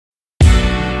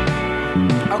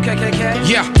Okay,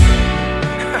 Yeah.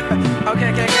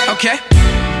 Okay.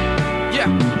 Yeah.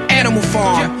 Animal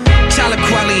Farm.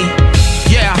 Talaqueli.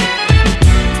 Yeah.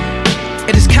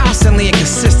 It is constantly and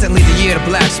consistently the year of the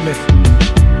blacksmith.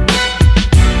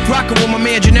 Rockin' with my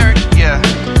man Generic. Yeah.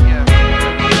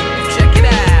 Check it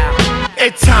out.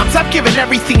 At times I've given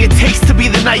everything it takes to be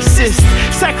the nicest.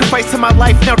 Sacrificing my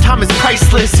life, now time is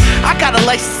priceless. I got a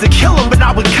license to kill him, but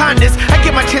not with kindness. I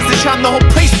get my chance to shine, the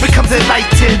whole place becomes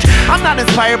enlightened. I'm not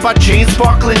inspired by chains,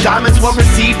 sparkling diamonds. Well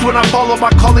received when I follow my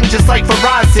calling, just like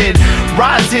Verizon.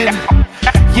 Rising,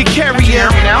 you carry him.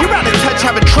 You're out of touch,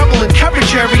 having trouble in coverage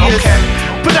areas.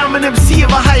 But I'm an MC of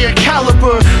a higher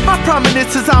caliber. My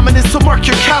prominence is ominous, so mark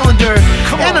your calendar.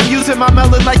 And I'm using my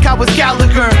melon like I was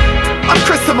Gallagher. I'm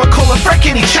Krista McCullough, freak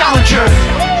any challenger.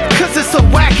 Cause it's so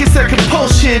whack, it's their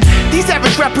compulsion. These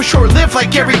average rappers short live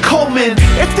like Gary Coleman.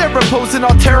 If they're opposing,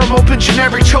 I'll tear them open,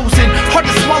 generic chosen. Hard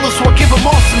to swallow, so I'll give them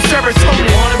all some serotonin.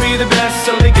 They wanna be the best,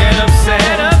 so they get upset.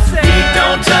 Feet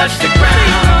don't touch the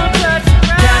ground.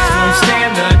 Cats won't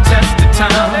stand the test of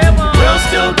time. The world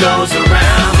still goes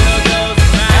around.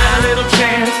 Had a little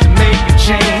chance to make a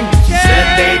change.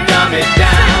 Said they dumb it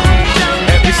down.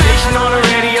 Every station on the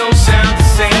radio sounds the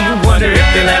same. Wonder if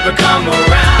they'll ever come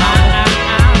around.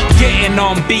 Getting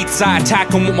on beats, I attack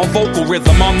them with my vocal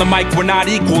rhythm. On the mic, we're not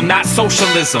equal, not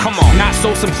socialism. Come on, not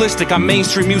so simplistic, I'm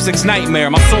mainstream music's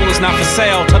nightmare. My soul is not for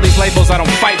sale, tell these labels I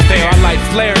don't fight fair. I light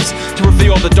flares to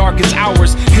reveal the darkest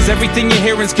hours. Cause everything you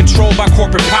hear is controlled by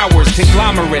corporate powers.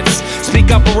 Conglomerates, speak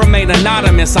up or remain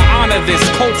anonymous. I honor this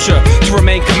culture to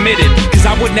remain committed. Cause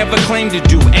I would never claim to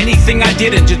do anything I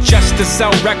didn't just to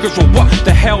sell records. Well, what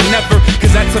the hell, never.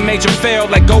 Cause that's a major fail,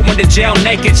 like going to jail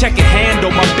naked. Check it, handle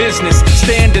my business,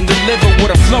 stand and deliver with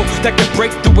a flow that could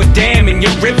break through a dam in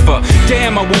your river.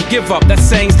 Damn, I won't give up, that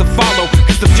saying's to follow.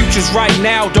 Cause the future's right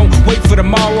now, don't wait for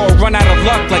tomorrow or run out of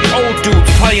luck like old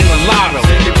dudes playing the lotto.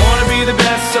 Said they wanna be the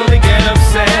best, so they get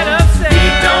upset.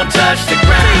 Feet don't touch the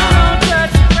ground.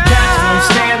 Cats won't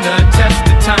stand the test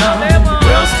of time. The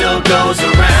world still goes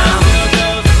around.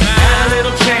 Had a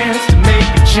little chance to make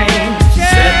a change.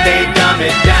 Said they dumb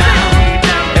it down.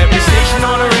 Every station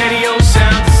on the radio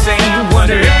sounds the same.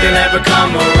 Wonder if they'll ever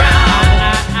come around.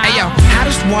 How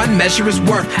does one measure his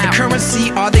worth? The currency,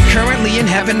 are they currently in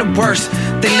heaven or worse?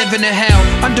 They live in a hell,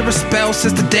 under a spell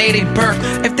since the day they birth.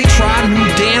 If they try new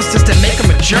dances that make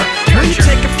them a jerk, will you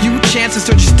take a few chances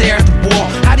or just stare at the wall?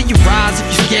 How do you rise if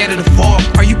you're scared of the fall?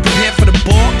 Are you prepared for the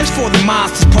ball? It's for the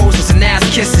monsters, posers, and ass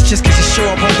kisses. Just cause you show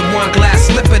up holding one glass,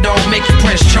 slip it all, make you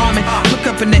Prince Charming. Look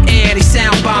up in the air, they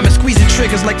sound bombing, squeezing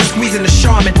triggers like they're squeezing a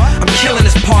shaman. I'm killing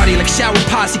this party like shower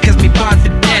posse cause me bond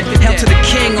for dead. Hell to the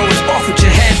king or it's off with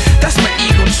your head. That's my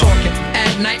ego talking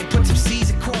at night.